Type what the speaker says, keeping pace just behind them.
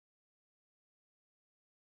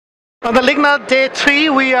On the LIGNA Day 3,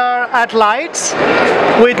 we are at LEITZ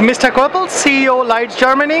with Mr. Koeppel, CEO LEITZ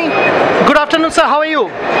Germany. Good afternoon, sir. How are you?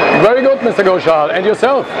 Very good, Mr. Goshal. And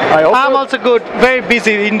yourself? I'm also good. Very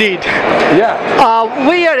busy indeed. Yeah.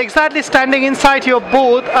 We are exactly standing inside your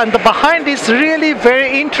booth, and behind is really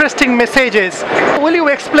very interesting messages. Will you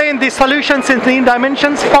explain the solutions in new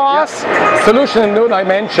dimensions for us? Solution in new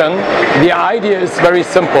dimension. The idea is very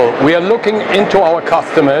simple. We are looking into our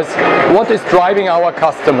customers. What is driving our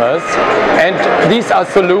customers? And these are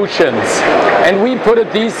solutions, and we put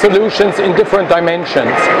these solutions in different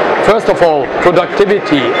dimensions. First of all,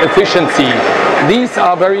 productivity, efficiency. These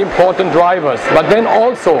are very important drivers, but then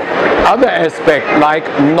also other aspects like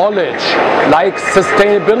knowledge, like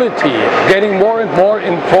sustainability, getting more and more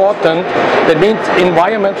important. That means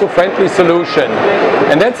environmental friendly solution,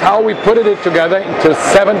 and that's how we put it together into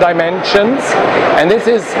 7 dimensions. And this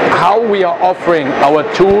is how we are offering our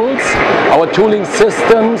tools, our tooling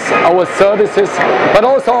systems, our services, but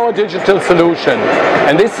also our digital solution.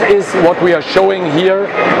 And this is what we are showing here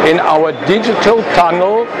in our digital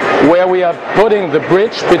tunnel, where we are putting the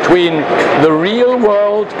bridge between the real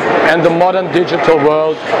world and the modern digital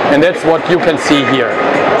world, and that's what you can see here.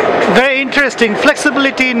 Very interesting.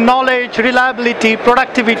 Flexibility, knowledge, reliability,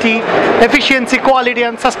 productivity, efficiency, quality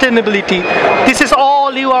and sustainability. This is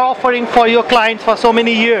all you are offering for your clients for so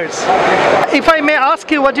many years. If I may ask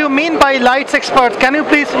you, what do you mean by LEITZ Expert? Can you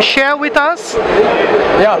please share with us?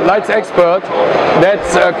 Yeah, LEITZ Expert,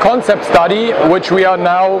 that's a concept study which we are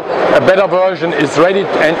now, a better version is ready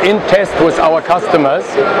and in test with our customers.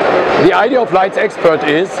 The idea of LEITZ Expert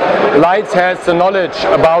is LEITZ has the knowledge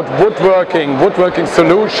about woodworking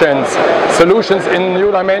solutions in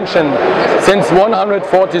new dimension since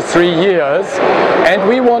 143 years, and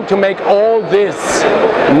we want to make all this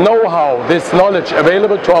know-how, this knowledge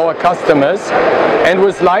available to our customers. And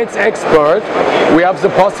with LEITZ Expert we have the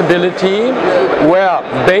possibility where,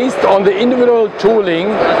 based on the individual tooling,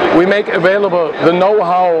 we make available the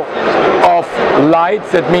know-how of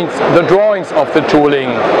LEITZ. That means the drawings of the tooling,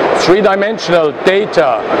 3-dimensional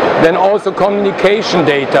data, then also communication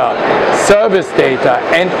data, service data,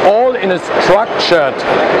 and all in a structured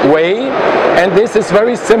way. And this is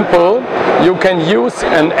very simple. You can use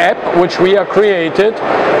an app which we have created.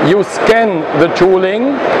 You scan the tooling,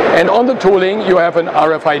 and on the tooling you have an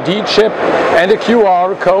RFID chip and a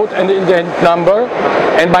QR code and an indent number,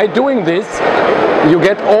 and by doing this you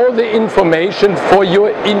get all the information for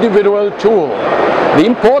your individual tool. The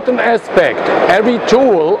important aspect, every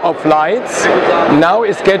tool of LEITZ now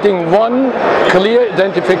is getting one clear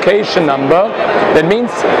identification number. That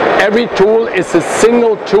means every tool is a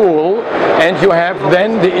single tool, and you have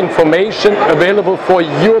then the information available for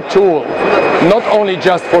your tool. Not only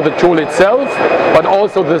just for the tool itself, but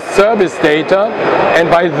also the service data, and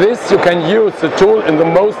by this you can use the tool in the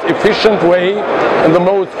most efficient way, in the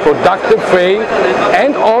most productive way,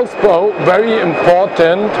 and also very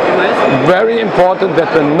important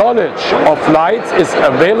that the knowledge of LEITZ is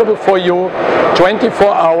available for you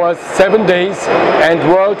 24 hours, 7 days, and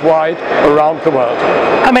worldwide around the world.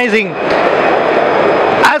 Amazing.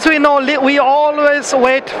 As we know, we always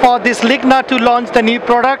wait for this LIGNA to launch the new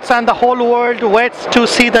products, and the whole world waits to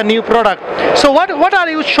see the new product. So what are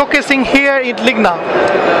you showcasing here in LIGNA?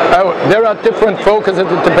 There are different focuses.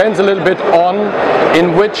 It depends a little bit on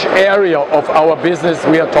in which area of our business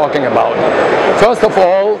we are talking about. First of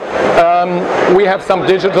all, we have some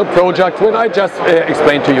digital projects which I just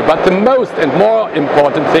explained to you, but the most and more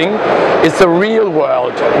important thing is the real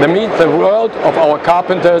world. That means the world of our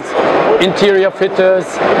carpenters, interior fitters,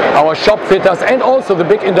 our shop fitters, and also the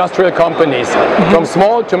big industrial companies, from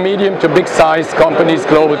small to medium to big size companies,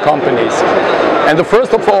 global companies. And the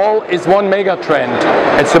first of all is one mega trend.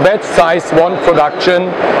 It's the best size one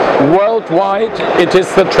production. Worldwide it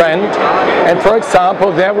is the trend. And for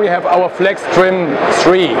example, there we have our FlexTrim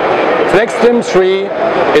 3. FlexTrim 3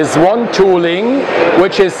 is one tooling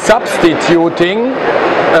which is substituting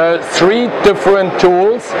 3 different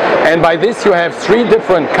tools, and by this you have 3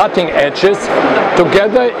 different cutting edges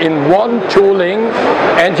together in one tooling,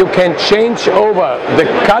 and you can change over the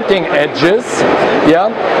cutting edges,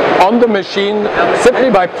 on the machine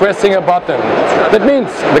simply by pressing a button. That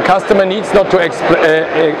means the customer needs not to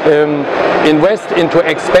invest into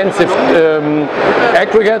expensive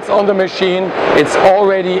aggregates on the machine. It's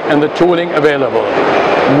already in the tooling available.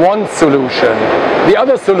 One solution. The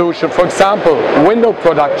other solution, for example, window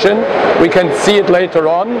production, we can see it later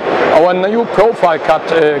on. Our new profile cut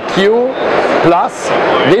Q Plus,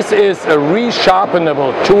 this is a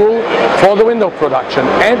resharpenable tool for the window production,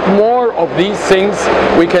 and more of these things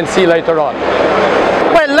we can see later on.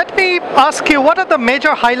 Well, let me ask you, what are the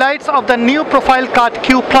major highlights of the new Profile Cut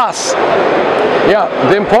Q Plus? Yeah,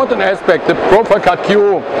 the important aspect, the Profile Cut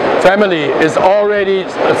Q family is already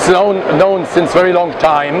known since very long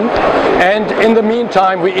time, and in the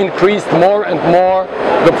meantime we increased more and more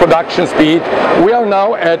the production speed. We are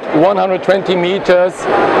now at 120 meters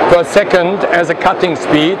per second as a cutting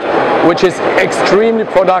speed, which is extremely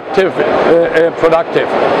productive.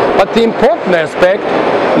 But the important aspect,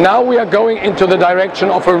 now we are going into the direction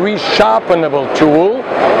of a resharpenable tool,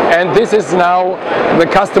 and this is now the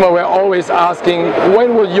customer we're always asking,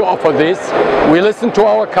 when will you offer this? We listen to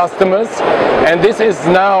our customers, and this is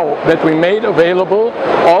now that we made available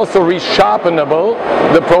also resharpenable,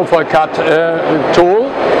 the Profile Cut tool.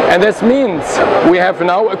 And this means we have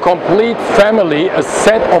now a complete family, a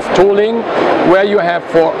set of tooling where you have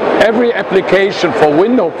for every application for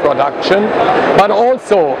window production, but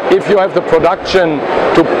also if you have the production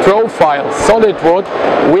to profile solid wood,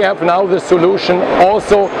 we have now the solution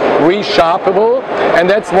also resharpenable, and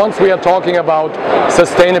that's once we are talking about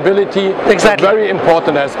sustainability, exactly. A very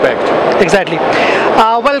important aspect. Exactly.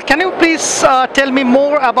 Well, can you please tell me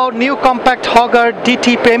more about new compact Hogger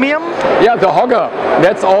DT Premium? Yeah, the Hogger,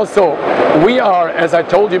 that's also, we are, as I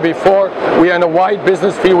told you before, we are in a wide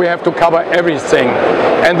business field, we have to cover everything.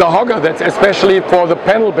 And the Hogger, that's especially for the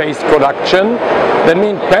panel-based production. That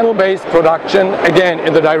means panel-based production, again,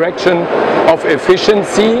 in the direction of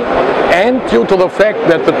efficiency, and due to the fact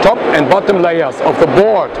that the top and bottom layers of the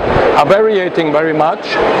board are variating very much,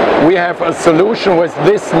 we have a solution with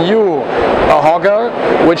this new Hogger,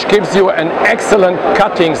 which gives you an excellent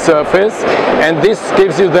cutting surface, and this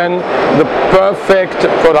gives you then the perfect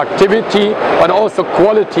productivity, but also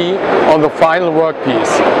quality on the final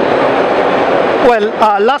workpiece.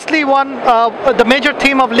 Well, lastly, the major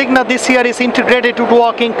theme of LIGNA this year is integrated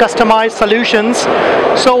woodworking customized solutions.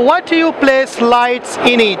 So what do you place LEITZ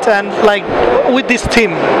in it, and like with this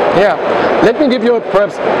theme? Yeah, let me give you a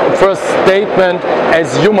perhaps first statement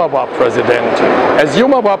as GmBh president. As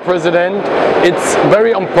GmBh president, it's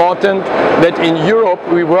very important that in Europe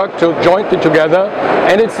we work jointly together,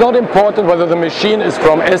 and it's not important whether the machine is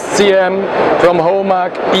from SCM, from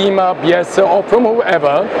HOMAG, IMA, Biesse, or from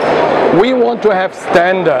whoever. We want to have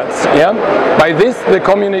standards. Yeah? By this, the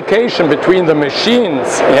communication between the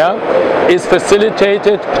machines, yeah, is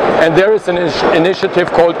facilitated, and there is an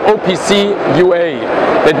initiative called OPC UA.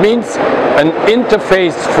 That means an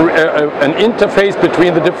interface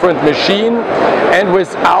between the different machine, and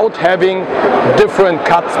without having different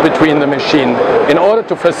cuts between the machine, in order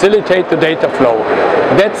to facilitate the data flow.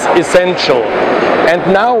 That's essential.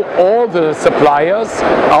 And now all the suppliers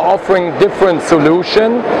are offering different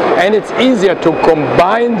solutions, and it's easier to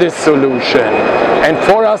combine this solution. And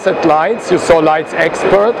for us at LEITZ, you saw LEITZ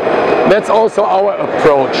Expert, that's also our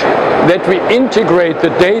approach, that we integrate the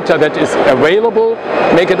data that is available,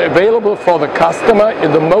 make it available for the customer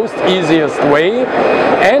in the most easiest way,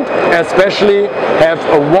 and especially have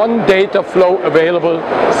a one data flow available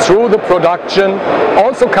through the production,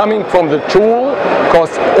 also coming from the tool,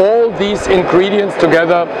 because all these ingredients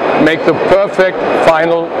together make the perfect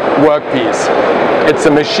final workpiece. It's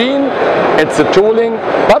a machine, it's the tooling,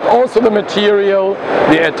 but also the material,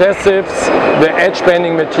 the adhesives, the edge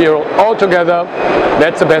banding material, all together.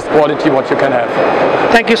 That's the best quality what you can have.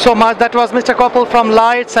 Thank you so much. That was Mr. Koeppel from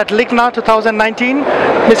LEITZ at LIGNA 2019.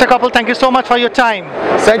 Mr. Koeppel, thank you so much for your time.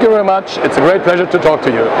 Thank you very much. It's a great pleasure to talk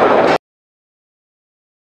to you.